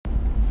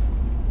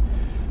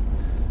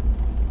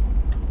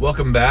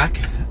Welcome back.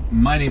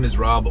 My name is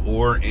Rob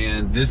Orr,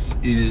 and this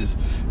is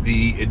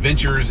the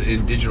Adventures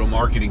in Digital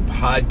Marketing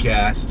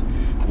podcast,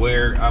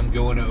 where I'm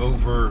going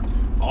over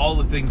all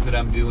the things that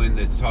I'm doing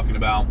that's talking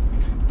about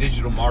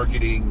digital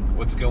marketing,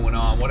 what's going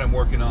on, what I'm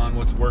working on,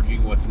 what's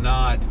working, what's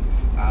not,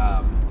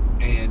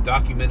 and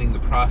documenting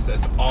the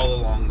process all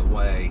along the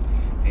way.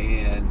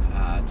 And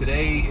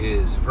today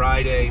is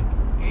Friday,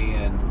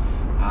 and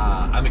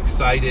I'm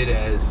excited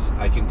as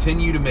I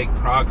continue to make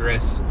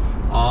progress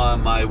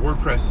on my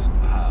WordPress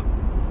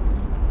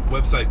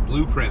website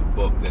blueprint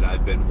book that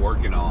I've been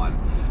working on.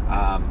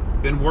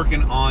 Been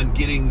working on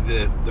getting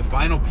the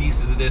final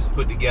pieces of this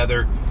put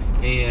together,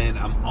 and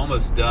I'm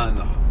almost done.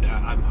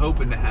 I'm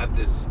hoping to have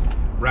this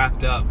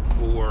wrapped up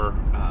for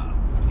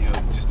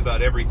just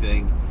about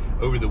everything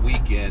over the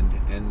weekend,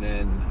 and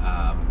then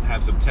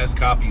have some test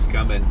copies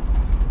coming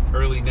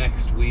early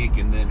next week,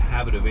 and then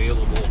have it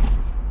available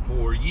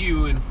for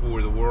you and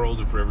for the world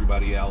and for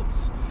everybody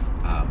else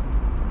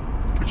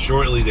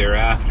shortly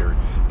thereafter.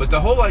 But the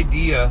whole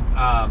idea,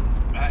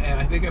 and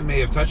I think I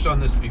may have touched on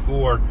this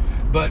before,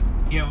 but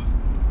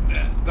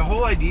the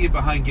whole idea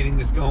behind getting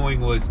this going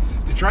was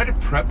to try to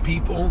prep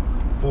people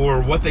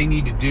for what they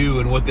need to do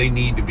and what they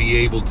need to be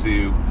able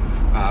to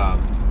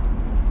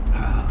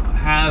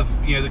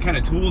have, the kind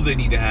of tools they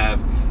need to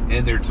have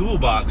in their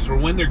toolbox for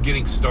when they're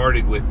getting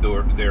started with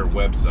their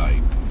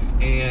website.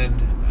 And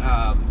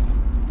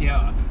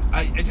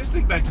I just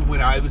think back to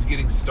when I was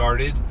getting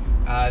started.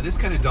 This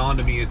kind of dawned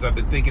on me as I've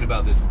been thinking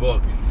about this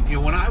book.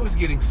 When I was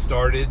getting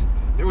started,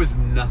 there was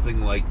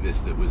nothing like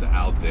this that was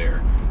out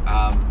there.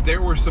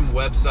 There were some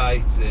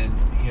websites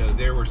and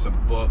there were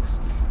some books,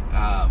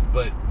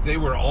 but they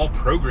were all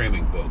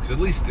programming books, at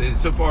least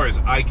so far as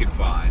I could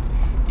find.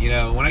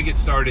 When I get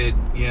started,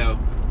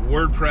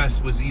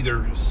 WordPress was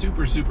either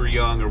super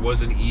young or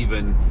wasn't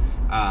even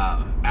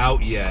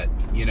out yet,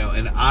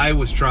 and I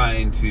was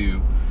trying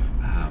to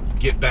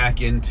get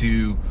back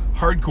into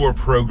hardcore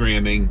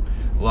programming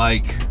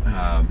like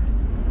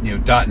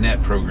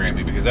 .NET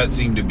programming, because that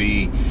seemed to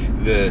be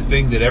the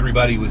thing that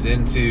everybody was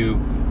into,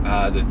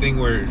 the thing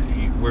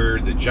where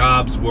the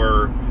jobs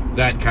were,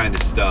 that kind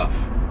of stuff.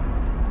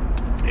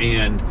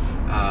 And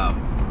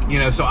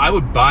so I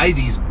would buy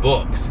these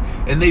books,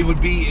 and they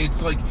would be,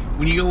 it's like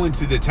when you go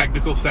into the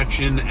technical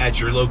section at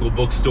your local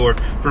bookstore.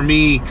 For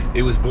me,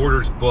 it was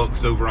Borders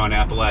Books over on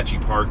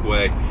Appalachia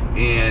Parkway,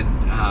 and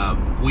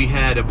we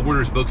had a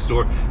Borders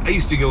bookstore. I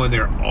used to go in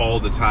there all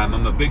the time.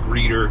 I'm a big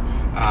reader.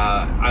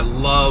 I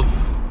love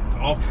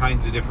all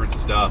kinds of different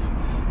stuff.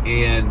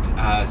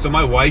 And so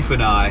my wife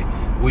and I,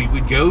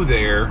 we'd go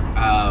there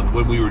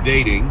when we were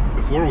dating,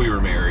 before we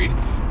were married,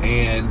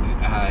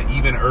 and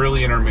even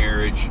early in our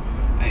marriage.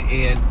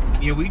 And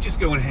we just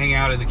go and hang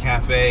out in the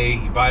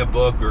cafe, buy a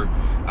book, or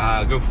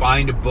go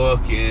find a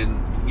book and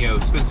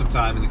spend some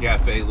time in the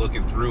cafe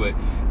looking through it,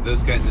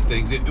 those kinds of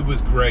things. It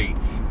was great.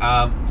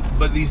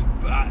 But these,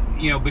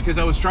 because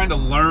I was trying to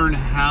learn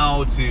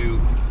how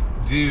to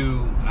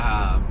do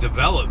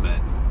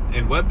development,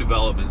 and web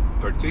development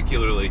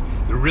particularly,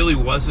 there really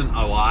wasn't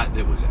a lot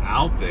that was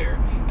out there,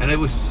 and it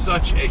was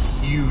such a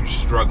huge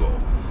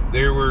struggle.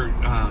 There were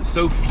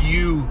so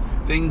few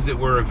things that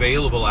were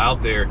available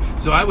out there,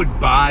 so I would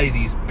buy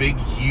these big,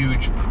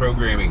 huge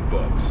programming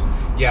books.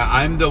 Yeah,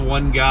 I'm the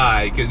one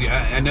guy, because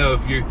I know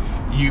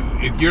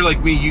if you're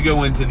like me, you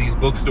go into these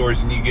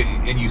bookstores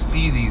and you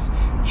see these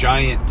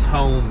giant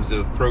tomes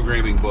of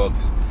programming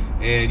books,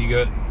 and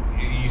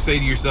you say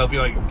to yourself,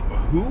 you're like,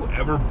 who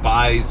ever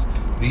buys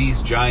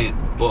these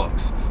giant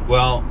books?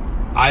 Well,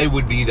 I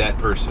would be that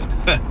person,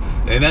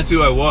 and that's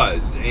who I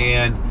was.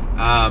 And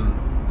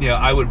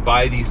I would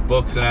buy these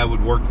books and I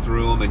would work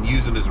through them and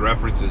use them as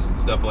references and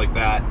stuff like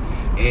that.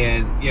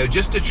 And,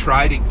 just to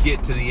try to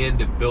get to the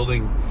end of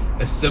building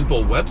a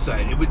simple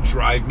website, it would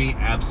drive me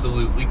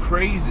absolutely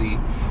crazy,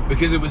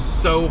 because it was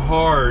so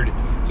hard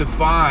to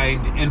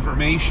find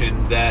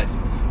information that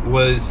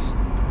was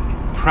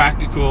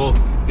practical,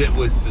 that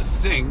was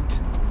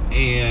succinct,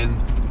 and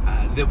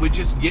that would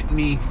just get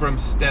me from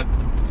step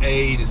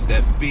A to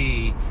step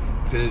B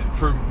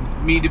for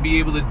me to be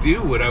able to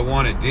do what I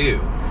want to do.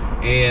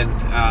 And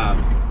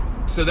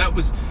so that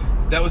was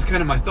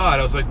kind of my thought.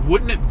 I was like,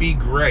 wouldn't it be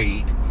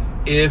great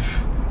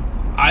if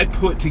I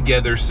put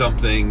together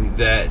something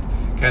that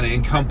kind of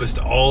encompassed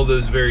all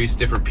those various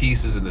different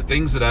pieces and the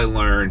things that I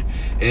learned,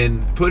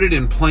 and put it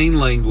in plain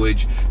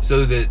language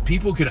so that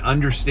people could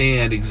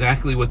understand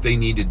exactly what they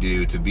need to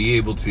do to be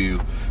able to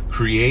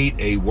create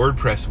a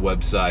WordPress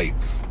website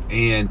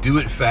and do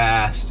it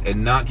fast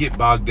and not get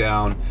bogged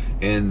down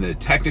in the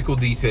technical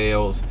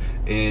details,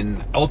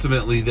 and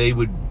ultimately they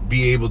would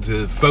be able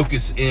to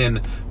focus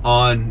in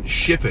on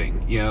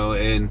shipping,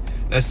 and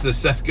that's the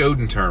Seth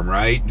Godin term,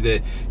 right?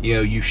 That,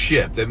 you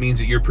ship. That means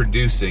that you're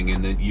producing,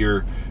 and that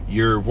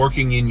you're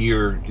working in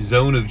your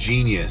zone of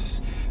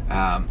genius,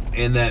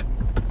 and that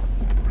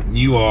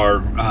you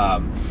are,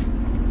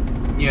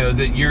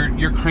 that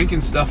you're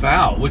cranking stuff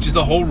out, which is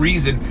the whole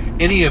reason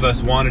any of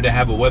us wanted to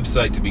have a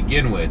website to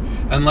begin with.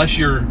 Unless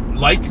you're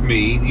like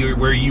me,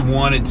 where you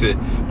wanted to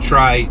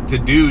try to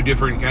do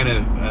different kind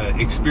of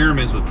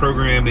experiments with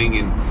programming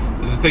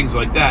and things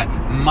like that.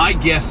 My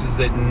guess is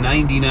that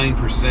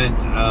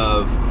 99%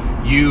 of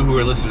you who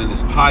are listening to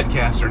this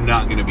podcast are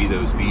not going to be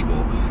those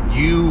people.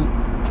 You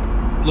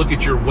look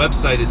at your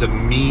website as a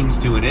means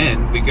to an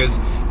end because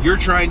you're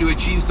trying to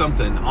achieve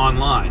something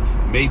online.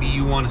 Maybe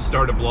you want to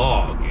start a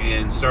blog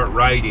and start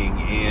writing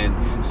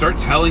and start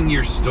telling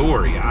your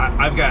story.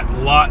 I've got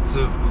lots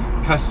of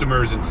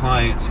customers and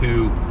clients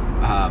who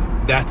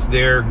that's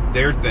their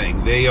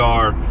thing. They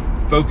are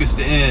focused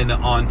in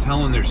on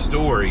telling their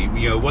story,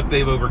 what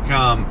they've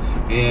overcome,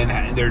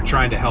 and they're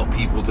trying to help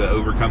people to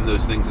overcome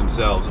those things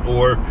themselves,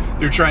 or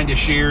they're trying to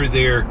share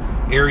their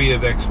area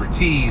of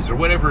expertise or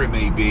whatever it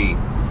may be.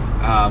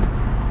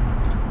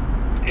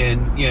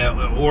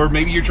 Or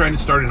maybe you're trying to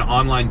start an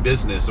online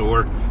business,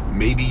 or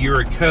maybe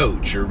you're a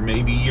coach, or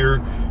maybe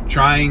you're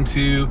trying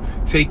to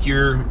take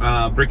your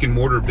brick and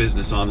mortar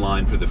business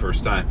online for the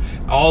first time.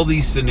 All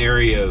these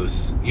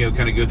scenarios,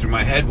 kind of go through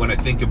my head when I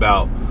think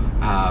about,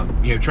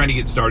 trying to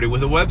get started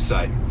with a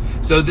website.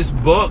 So this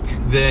book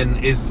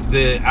then is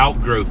the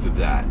outgrowth of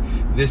that.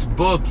 This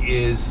book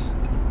is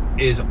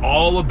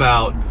all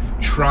about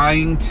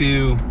trying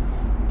to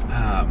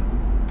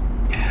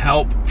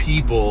help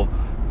people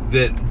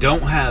that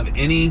don't have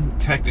any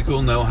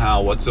technical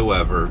know-how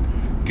whatsoever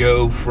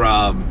go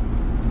from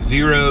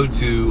zero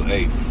to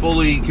a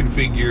fully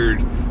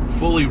configured,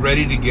 fully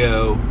ready to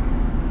go,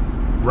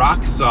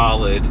 rock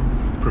solid,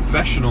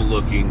 professional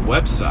looking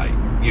website,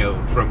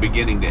 from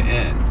beginning to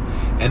end.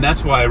 And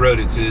that's why I wrote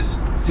it,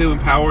 to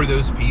empower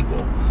those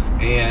people.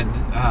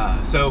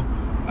 And so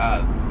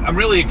I'm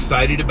really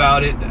excited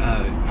about it.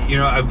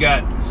 I've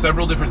got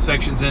several different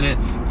sections in it.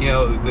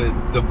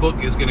 The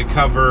book is going to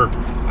cover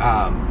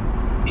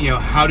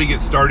how to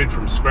get started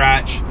from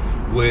scratch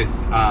with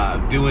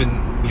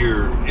doing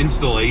your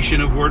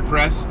installation of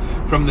WordPress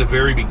from the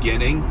very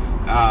beginning.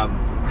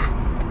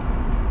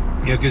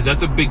 Because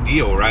that's a big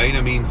deal, right?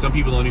 I mean, some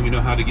people don't even know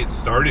how to get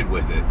started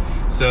with it.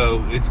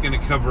 So it's going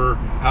to cover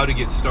how to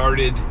get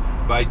started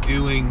by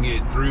doing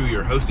it through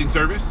your hosting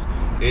service.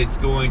 It's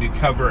going to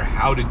cover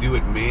how to do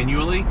it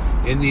manually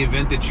in the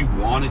event that you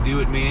want to do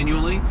it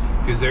manually,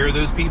 because there are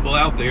those people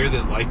out there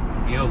that like,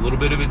 a little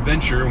bit of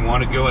adventure and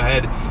want to go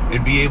ahead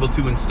and be able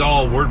to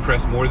install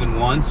WordPress more than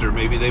once, or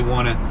maybe they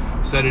want to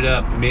set it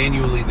up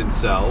manually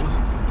themselves.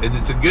 And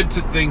it's a good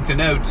thing to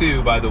know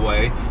too, by the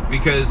way,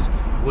 because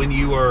when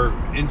you are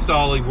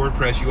installing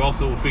WordPress, you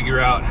also will figure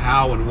out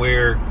how and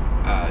where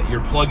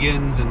your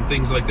plugins and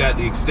things like that,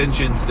 the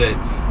extensions that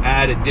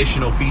add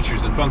additional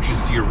features and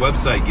functions to your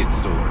website, get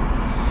stored.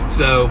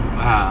 So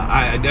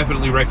I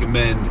definitely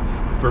recommend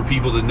for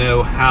people to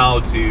know how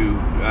to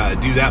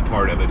do that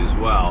part of it as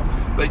well.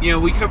 But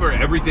we cover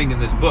everything in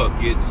this book.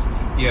 It's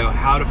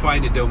how to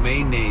find a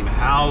domain name,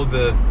 how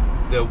the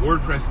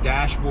WordPress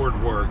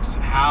dashboard works,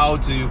 how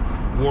to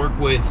work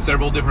with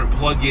several different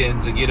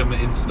plugins and get them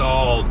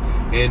installed,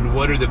 and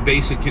what are the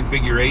basic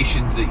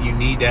configurations that you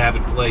need to have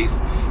in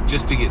place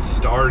just to get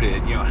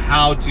started.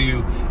 How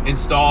to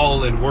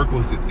install and work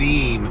with the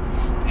theme,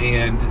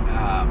 and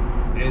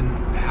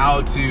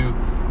how to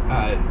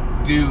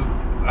do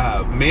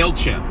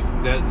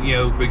MailChimp.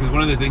 That because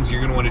one of the things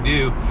you're going to want to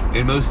do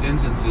in most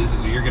instances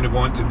is you're going to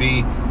want to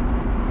be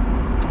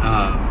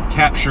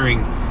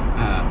capturing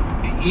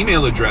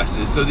email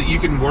addresses so that you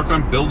can work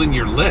on building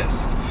your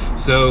list.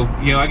 So,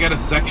 I got a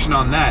section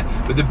on that.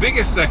 But the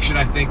biggest section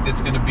I think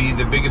that's going to be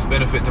the biggest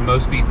benefit to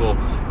most people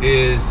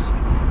is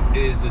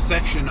the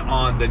section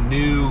on the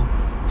new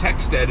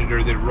text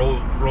editor that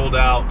rolled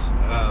out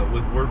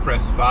with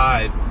WordPress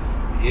 5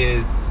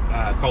 is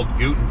called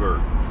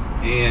Gutenberg.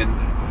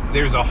 And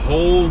there's a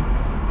whole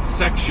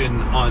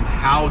section on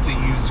how to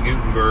use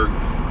Gutenberg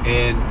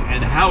and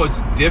how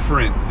it's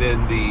different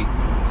than the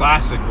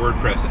classic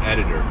WordPress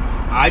editor.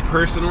 I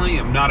personally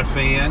am not a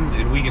fan,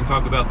 and we can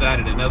talk about that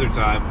at another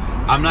time.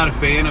 I'm not a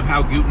fan of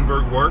how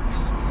Gutenberg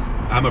works.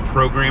 I'm a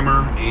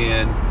programmer,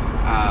 and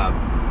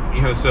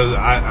so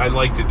I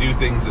like to do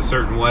things a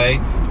certain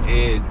way.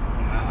 And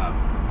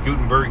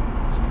Gutenberg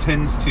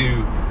tends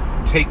to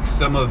take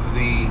some of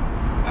the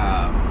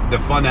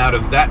fun out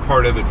of that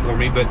part of it for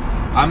me, but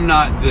I'm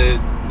not the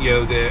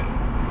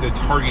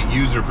target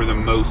user for the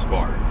most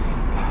part.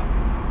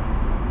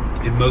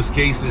 In most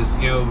cases,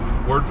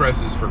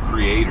 WordPress is for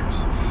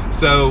creators.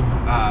 So,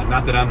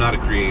 not that I'm not a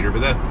creator,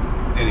 but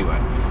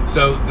anyway.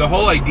 So the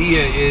whole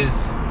idea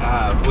is,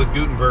 with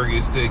Gutenberg,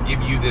 is to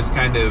give you this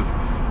kind of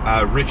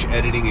rich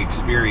editing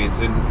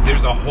experience. And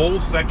there's a whole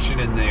section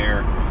in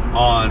there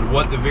on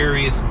what the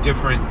various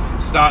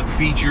different stock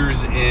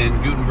features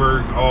in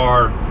Gutenberg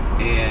are,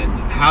 and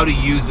how to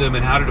use them,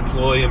 and how to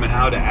deploy them, and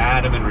how to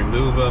add them and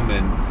remove them.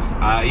 And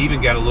I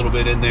even got a little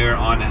bit in there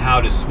on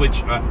how to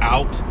switch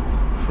out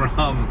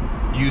from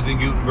using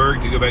Gutenberg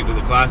to go back to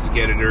the classic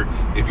editor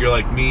if you're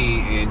like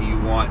me and you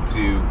want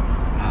to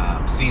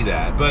see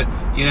that. But,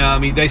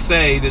 they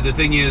say that the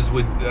thing is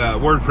with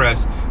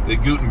WordPress,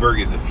 that Gutenberg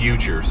is the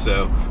future.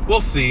 So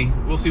we'll see.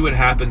 We'll see what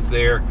happens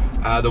there.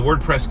 The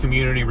WordPress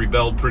community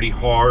rebelled pretty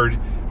hard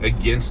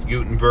against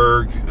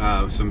Gutenberg.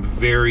 Some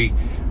very,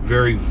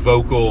 very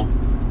vocal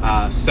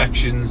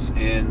sections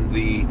in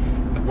the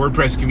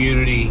WordPress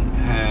community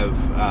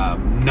have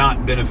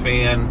not been a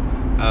fan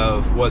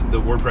of what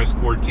the WordPress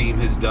core team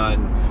has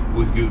done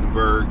with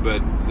Gutenberg,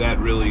 but that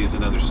really is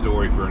another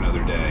story for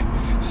another day.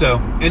 So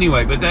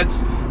anyway, but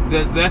that's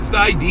the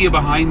idea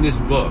behind this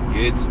book.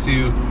 It's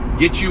to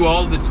get you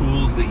all the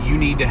tools that you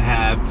need to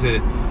have to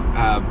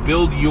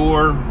build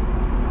your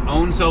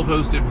own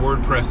self-hosted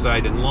WordPress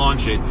site and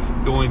launch it,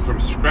 going from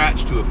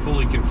scratch to a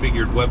fully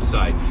configured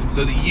website,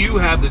 so that you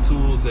have the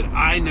tools that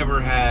I never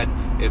had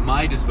at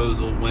my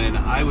disposal when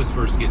I was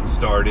first getting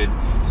started,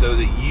 so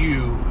that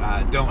you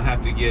don't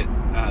have to get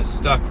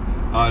stuck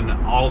on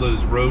all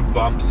those road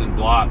bumps and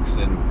blocks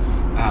and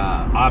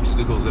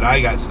obstacles that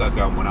I got stuck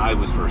on when I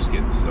was first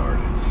getting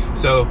started.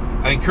 So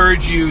I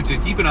encourage you to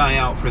keep an eye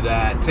out for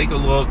that. Take a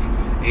look,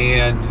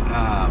 and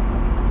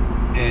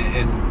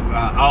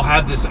I'll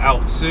have this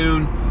out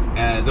soon.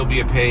 There'll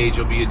be a page,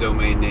 there'll be a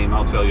domain name.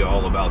 I'll tell you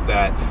all about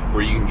that,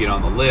 where you can get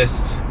on the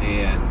list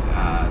and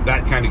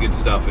that kind of good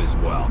stuff as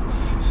well.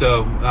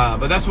 So,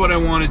 but that's what I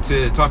wanted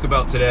to talk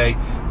about today.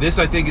 This,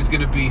 I think, is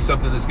going to be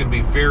something that's going to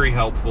be very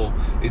helpful.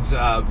 It's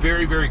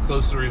very, very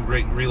closely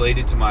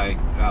related to my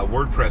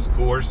WordPress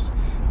course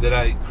that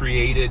I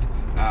created.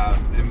 As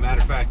a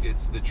matter of fact,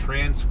 it's the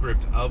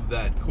transcript of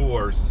that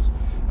course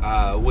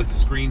with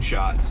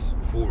screenshots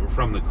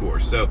from the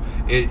course. So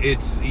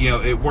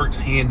it works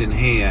hand in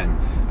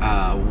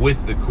hand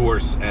with the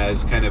course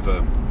as kind of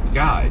a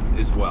guide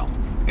as well.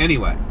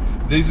 Anyway,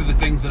 these are the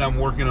things that I'm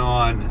working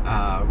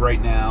on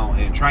right now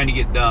and trying to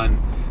get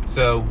done.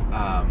 So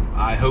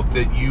I hope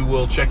that you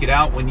will check it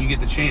out when you get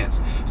the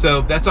chance.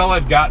 So that's all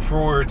I've got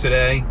for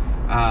today.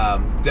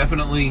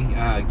 Definitely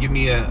give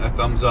me a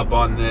thumbs up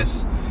on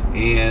this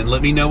and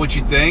let me know what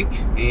you think.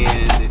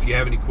 And if you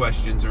have any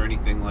questions or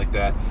anything like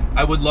that,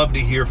 I would love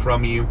to hear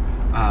from you.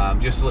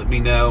 Just let me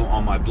know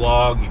on my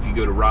blog. If you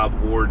go to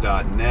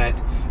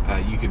robor.net,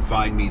 you can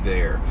find me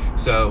there.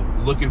 So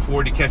looking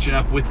forward to catching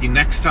up with you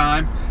next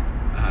time.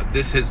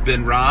 This has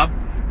been Rob,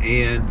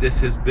 and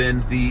this has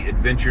been the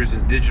Adventures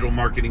in Digital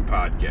Marketing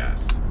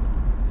Podcast.